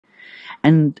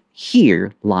And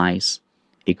here lies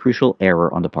a crucial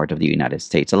error on the part of the United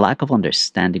States, a lack of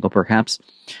understanding, or perhaps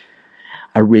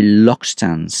a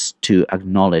reluctance to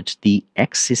acknowledge the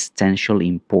existential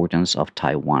importance of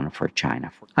Taiwan for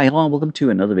China. Hi, hello, and welcome to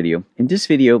another video. In this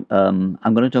video, I'm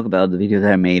going to talk about the video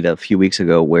that I made a few weeks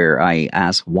ago where I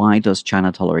asked, why does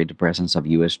China tolerate the presence of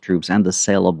US troops and the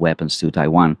sale of weapons to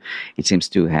Taiwan? It seems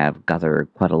to have gathered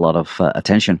quite a lot of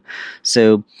attention.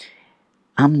 So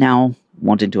I'm now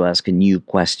wanting to ask a new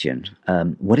question.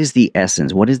 What is the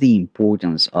essence? What is the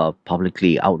importance of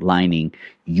publicly outlining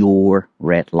your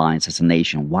red lines as a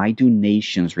nation? Why do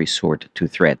nations resort to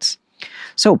threats?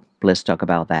 So let's talk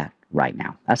about that right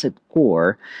now. As its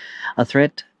core, a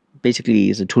threat basically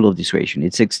is a tool of dissuasion.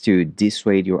 It seeks to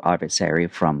dissuade your adversary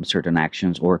from certain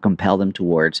actions or compel them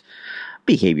towards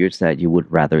behaviors that you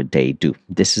would rather they do.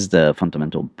 This is the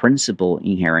fundamental principle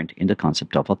inherent in the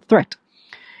concept of a threat.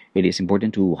 It is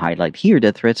important to highlight here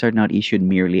that threats are not issued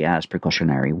merely as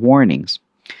precautionary warnings.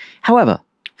 However,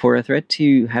 for a threat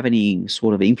to have any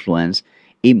sort of influence,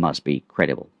 it must be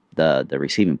credible. The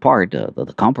receiving part,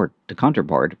 the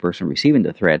counterpart, the person receiving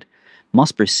the threat,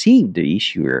 must perceive the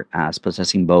issuer as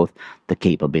possessing both the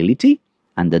capability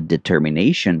and the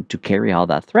determination to carry out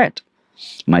that threat.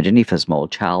 Imagine if a small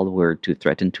child were to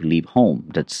threaten to leave home.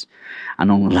 That's an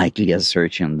unlikely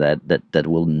assertion that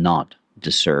will not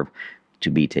deserve to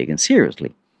be taken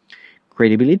seriously.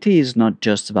 Credibility is not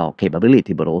just about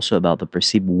capability, but also about the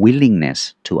perceived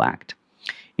willingness to act.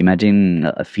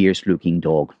 Imagine a fierce-looking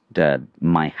dog that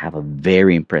might have a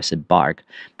very impressive bark,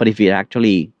 but if it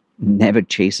actually never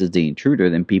chases the intruder,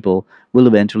 then people will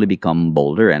eventually become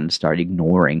bolder and start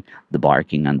ignoring the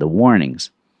barking and the warnings.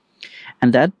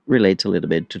 And that relates a little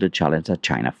bit to the challenge that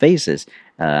China faces.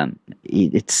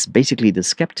 It's basically the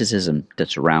skepticism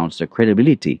that surrounds the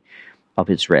credibility of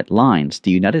its red lines.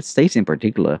 The United States, in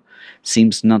particular,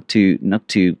 seems not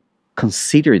to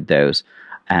consider those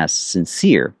as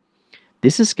sincere.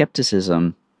 This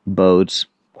skepticism bodes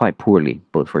quite poorly,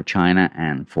 both for China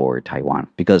and for Taiwan,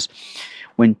 because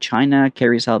when China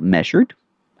carries out measured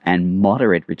and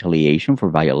moderate retaliation for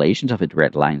violations of its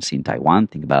red lines in Taiwan,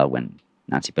 think about when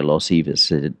Nancy Pelosi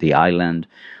visited the island,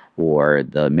 or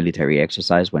the military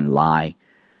exercise when Lai,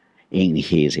 in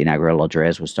his inaugural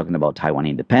address, was talking about Taiwan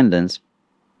independence.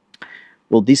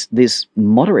 Well, this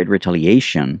moderate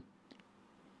retaliation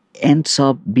ends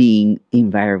up being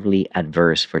invariably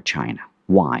adverse for China.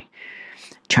 Why?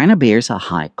 China bears a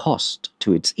high cost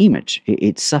to its image.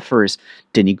 It suffers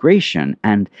denigration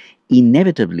and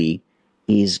inevitably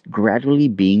is gradually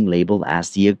being labeled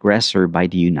as the aggressor by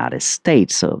the United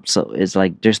States. So it's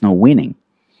like there's no winning.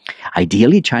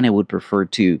 Ideally, China would prefer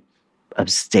to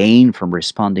abstain from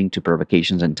responding to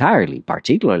provocations entirely,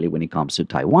 particularly when it comes to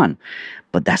Taiwan.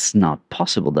 But that's not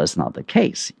possible. That's not the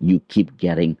case. You keep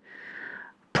getting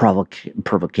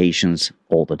provocations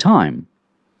all the time.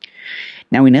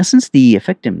 Now, in essence, the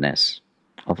effectiveness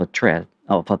of a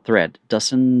threat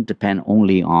doesn't depend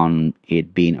only on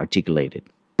it being articulated,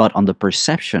 but on the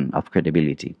perception of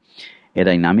credibility, a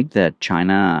dynamic that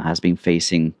China has been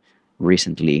facing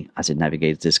recently as it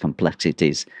navigates these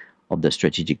complexities of the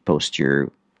strategic posture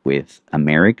with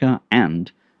America and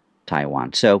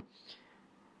Taiwan. So,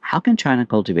 how can China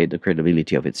cultivate the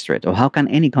credibility of its threat, or how can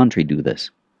any country do this?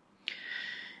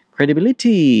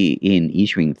 Credibility in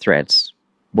issuing threats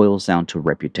boils down to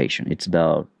reputation. It's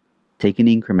about taking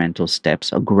incremental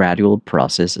steps, a gradual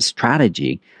process, a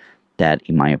strategy that,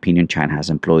 in my opinion, China has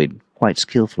employed quite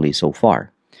skillfully so far.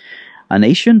 A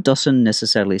nation doesn't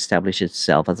necessarily establish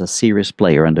itself as a serious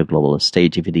player on the global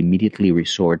stage if it immediately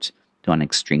resorts to an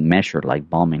extreme measure like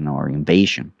bombing or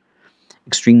invasion.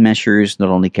 Extreme measures not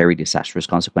only carry disastrous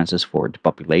consequences for the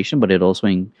population, but it also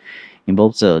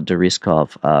involves the risk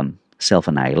of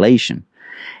self-annihilation.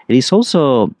 It is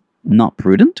also not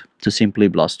prudent to simply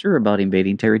bluster about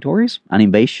invading territories. An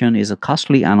invasion is a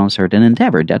costly and uncertain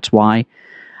endeavor. That's why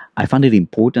I find it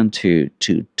important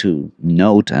to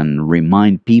note and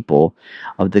remind people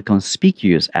of the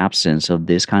conspicuous absence of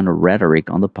this kind of rhetoric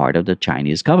on the part of the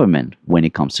Chinese government when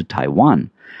it comes to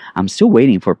Taiwan. I'm still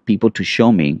waiting for people to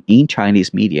show me in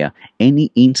Chinese media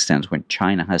any instance when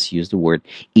China has used the word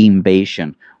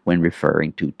invasion when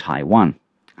referring to Taiwan.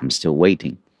 I'm still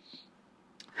waiting.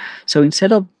 So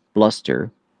instead of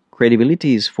bluster,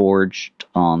 credibility is forged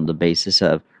on the basis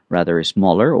of rather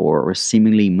smaller or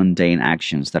seemingly mundane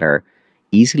actions that are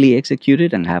easily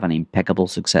executed and have an impeccable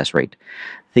success rate.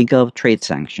 Think of trade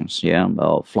sanctions,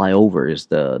 flyovers,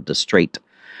 the strait,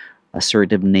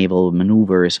 assertive naval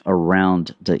maneuvers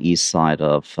around the east side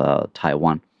of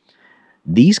Taiwan.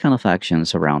 These kind of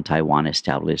actions around Taiwan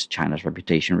establish China's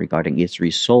reputation regarding its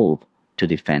resolve to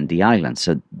defend the island.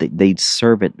 So they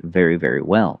serve it very, very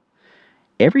well.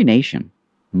 Every nation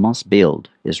must build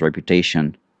its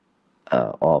reputation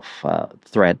of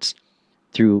threats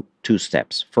through two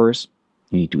steps. First,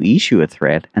 you need to issue a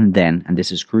threat, and then, and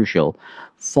this is crucial,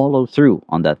 follow through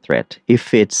on that threat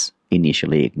if it's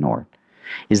initially ignored.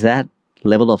 Is that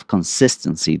level of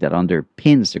consistency that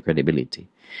underpins the credibility.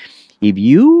 If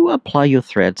you apply your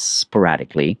threats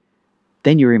sporadically,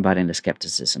 then you're inviting the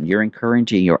skepticism. You're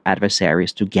encouraging your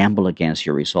adversaries to gamble against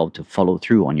your resolve to follow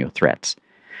through on your threats.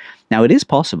 Now, it is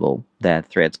possible that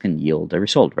threats can yield a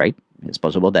result, right? It's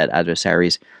possible that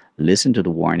adversaries listen to the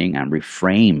warning and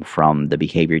refrain from the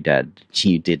behavior that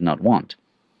you did not want.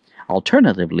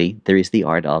 Alternatively, there is the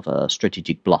art of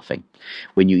strategic bluffing,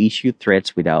 when you issue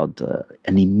threats without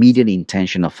an immediate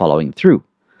intention of following through,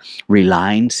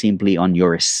 relying simply on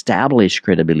your established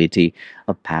credibility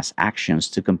of past actions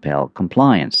to compel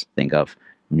compliance. Think of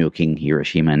nuking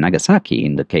Hiroshima and Nagasaki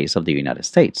in the case of the United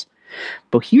States.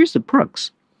 But here's the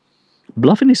crux.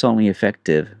 Bluffing is only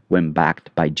effective when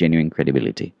backed by genuine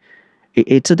credibility.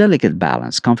 It's a delicate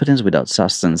balance. Confidence without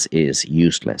substance is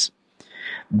useless.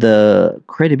 The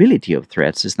credibility of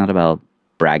threats is not about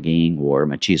bragging or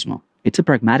machismo. It's a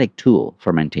pragmatic tool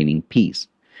for maintaining peace.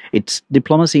 It's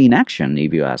diplomacy in action,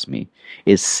 if you ask me.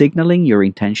 It's signaling your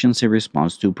intentions in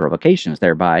response to provocations,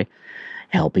 thereby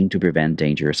helping to prevent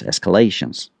dangerous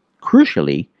escalations.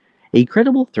 Crucially, a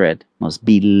credible threat must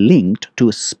be linked to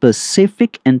a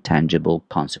specific and tangible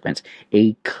consequence,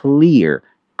 a clear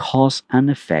cause and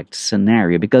effect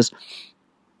scenario, because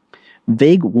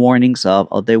vague warnings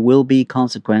of there will be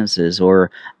consequences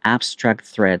or abstract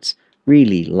threats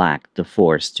really lack the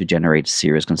force to generate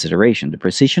serious consideration. The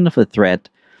precision of a threat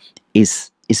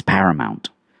is paramount.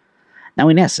 Now,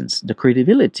 in essence, the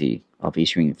credibility of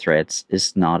issuing threats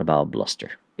is not about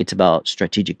bluster. It's about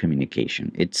strategic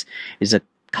communication. It's a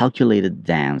calculated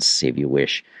dance, if you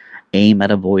wish, aimed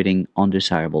at avoiding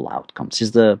undesirable outcomes.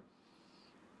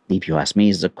 If you ask me,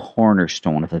 is the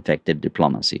cornerstone of effective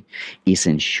diplomacy. Is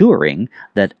ensuring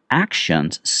that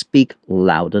actions speak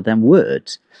louder than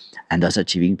words, and thus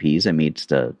achieving peace amidst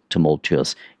the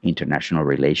tumultuous international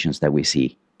relations that we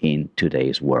see in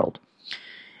today's world.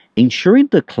 Ensuring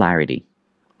the clarity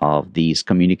of these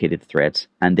communicated threats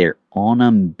and their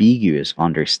unambiguous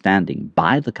understanding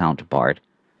by the counterpart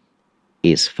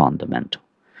is fundamental.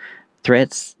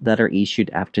 Threats that are issued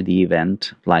after the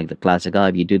event, like the classic,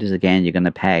 if you do this again, you're going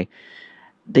to pay,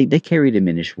 they carry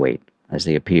diminished weight as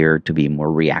they appear to be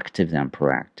more reactive than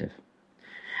proactive.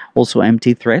 Also,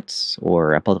 empty threats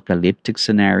or apocalyptic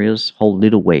scenarios hold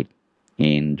little weight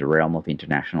in the realm of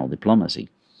international diplomacy.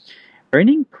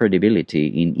 Earning credibility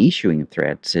in issuing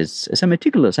threats is a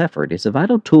meticulous effort. It's a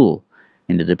vital tool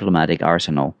in the diplomatic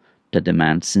arsenal that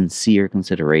demands sincere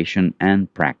consideration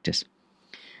and practice.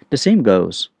 The same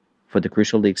goes for the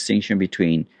crucial distinction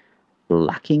between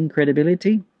lacking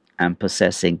credibility and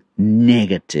possessing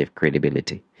negative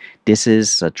credibility. This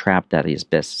is a trap that is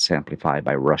best exemplified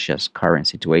by Russia's current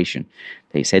situation.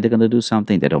 They say they're going to do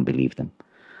something, they don't believe them.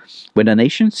 When a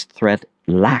nation's threat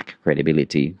lack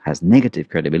credibility, has negative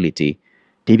credibility,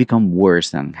 they become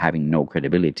worse than having no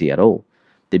credibility at all.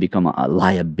 They become a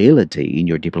liability in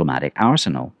your diplomatic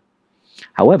arsenal.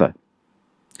 However,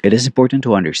 it is important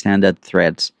to understand that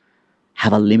threats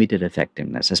have a limited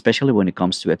effectiveness, especially when it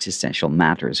comes to existential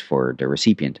matters for the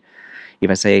recipient.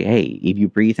 If I say, hey, if you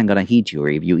breathe, I'm going to hit you, or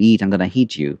if you eat, I'm going to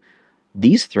hit you,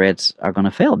 these threats are going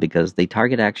to fail because they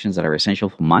target actions that are essential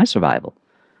for my survival.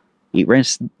 It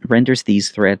renders these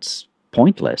threats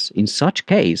pointless. In such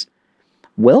case,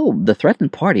 well, the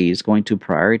threatened party is going to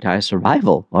prioritize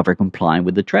survival over complying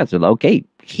with the threat. So, okay,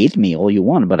 hit me all you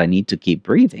want, but I need to keep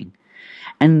breathing.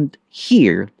 And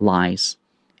here lies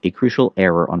a crucial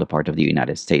error on the part of the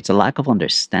United States, a lack of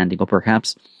understanding, or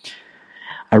perhaps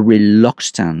a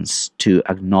reluctance to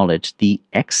acknowledge the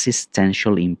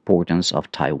existential importance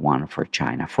of Taiwan for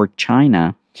China. For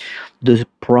China, the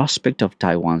prospect of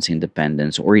Taiwan's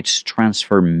independence or its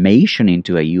transformation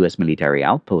into a U.S. military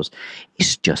outpost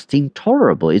is just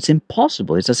intolerable. It's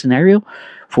impossible. It's a scenario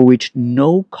for which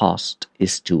no cost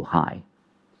is too high.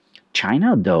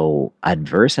 China, though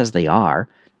adverse as they are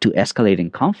to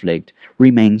escalating conflict,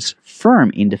 remains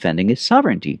firm in defending its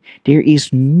sovereignty. There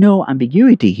is no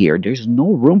ambiguity here. There's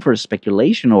no room for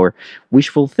speculation or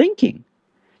wishful thinking.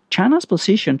 China's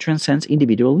position transcends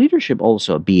individual leadership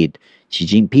also, be it Xi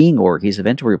Jinping or his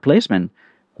eventual replacement,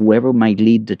 whoever might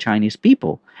lead the Chinese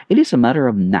people. It is a matter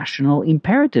of national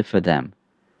imperative for them.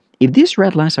 If these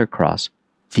red lines are crossed,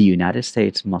 the United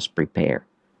States must prepare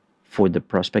for the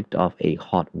prospect of a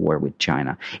hot war with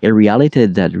China, a reality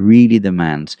that really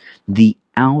demands the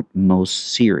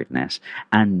utmost seriousness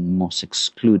and must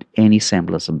exclude any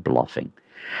semblance of bluffing.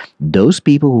 Those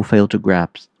people who fail to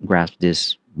grasp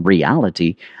this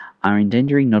reality are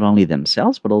endangering not only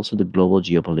themselves but also the global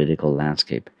geopolitical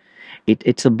landscape.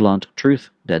 It's a blunt truth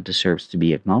that deserves to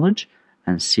be acknowledged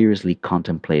and seriously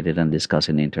contemplated and discussed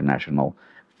in international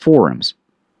forums.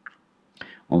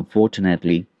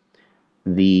 Unfortunately,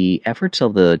 the efforts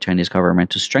of the Chinese government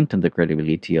to strengthen the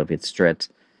credibility of its threats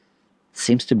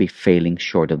seems to be failing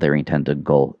short of their intended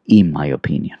goal, in my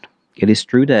opinion. It is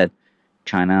true that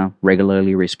China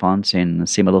regularly responds in a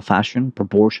similar fashion,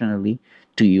 proportionally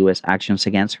to US actions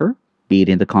against her, be it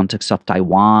in the context of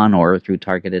Taiwan or through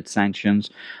targeted sanctions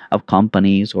of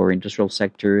companies or industrial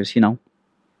sectors.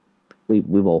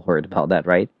 We've all heard about that,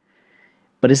 right?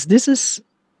 But this is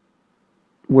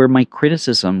where my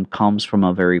criticism comes from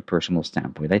a very personal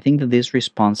standpoint. I think that these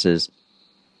responses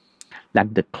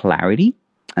lack the clarity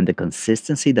and the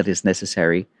consistency that is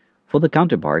necessary for the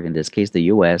counterpart, in this case the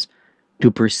US,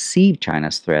 to perceive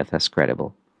China's threat as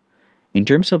credible. In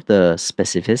terms of the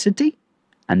specificity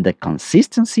and the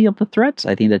consistency of the threats,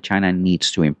 I think that China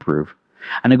needs to improve.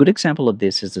 And a good example of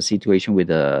this is the situation with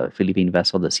the Philippine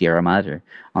vessel, the Sierra Madre,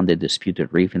 on the disputed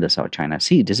reef in the South China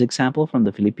Sea. This example from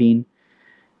the Philippines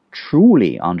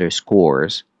truly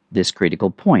underscores this critical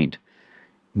point.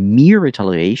 Mere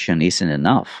retaliation isn't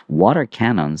enough. Water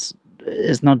cannons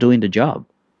is not doing the job.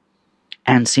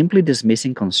 And simply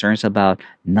dismissing concerns about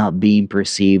not being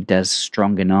perceived as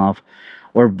strong enough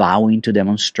or vowing to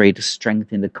demonstrate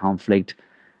strength in the conflict,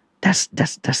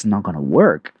 that's not going to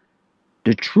work.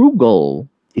 The true goal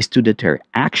is to deter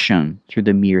action through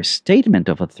the mere statement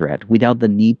of a threat without the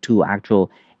need to actual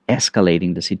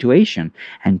escalating the situation.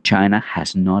 And China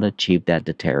has not achieved that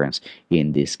deterrence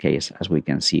in this case, as we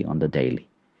can see on the daily.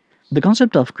 The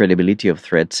concept of credibility of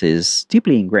threats is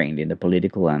deeply ingrained in the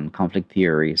political and conflict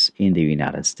theories in the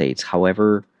United States.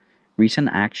 However, recent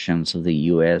actions of the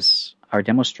US are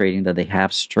demonstrating that they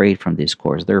have strayed from this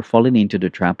course. They're falling into the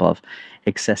trap of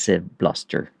excessive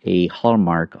bluster, a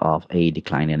hallmark of a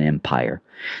declining empire.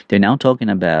 They're now talking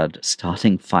about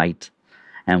starting fight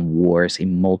and wars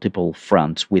in multiple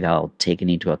fronts without taking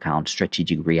into account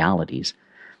strategic realities.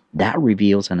 That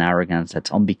reveals an arrogance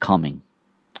that's unbecoming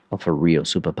of a real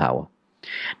superpower.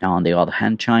 Now, on the other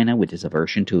hand, China, with its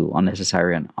aversion to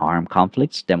unnecessary and armed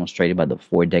conflicts demonstrated by the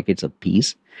 4 decades of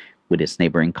peace with its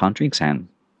neighboring countries, and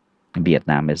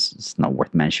Vietnam is not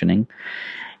worth mentioning,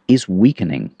 is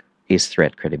weakening its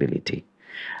threat credibility.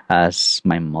 As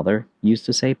my mother used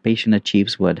to say, patience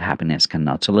achieves what happiness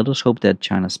cannot. So let us hope that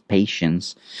China's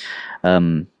patience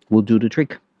will do the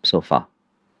trick so far.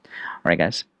 All right,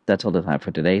 guys, that's all the time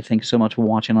for today. Thank you so much for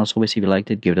watching. As always, if you liked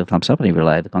it, give it a thumbs up. And if you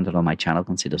like the content on my channel,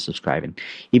 consider subscribing.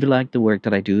 If you like the work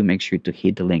that I do, make sure to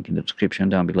hit the link in the description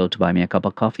down below to buy me a cup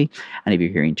of coffee. And if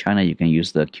you're here in China, you can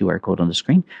use the QR code on the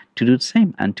screen to do the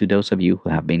same. And to those of you who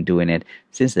have been doing it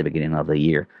since the beginning of the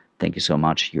year, thank you so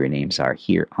much. Your names are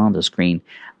here on the screen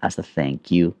as a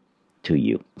thank you to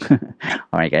you. All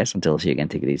right, guys, until I see you again,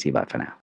 take it easy. Bye for now.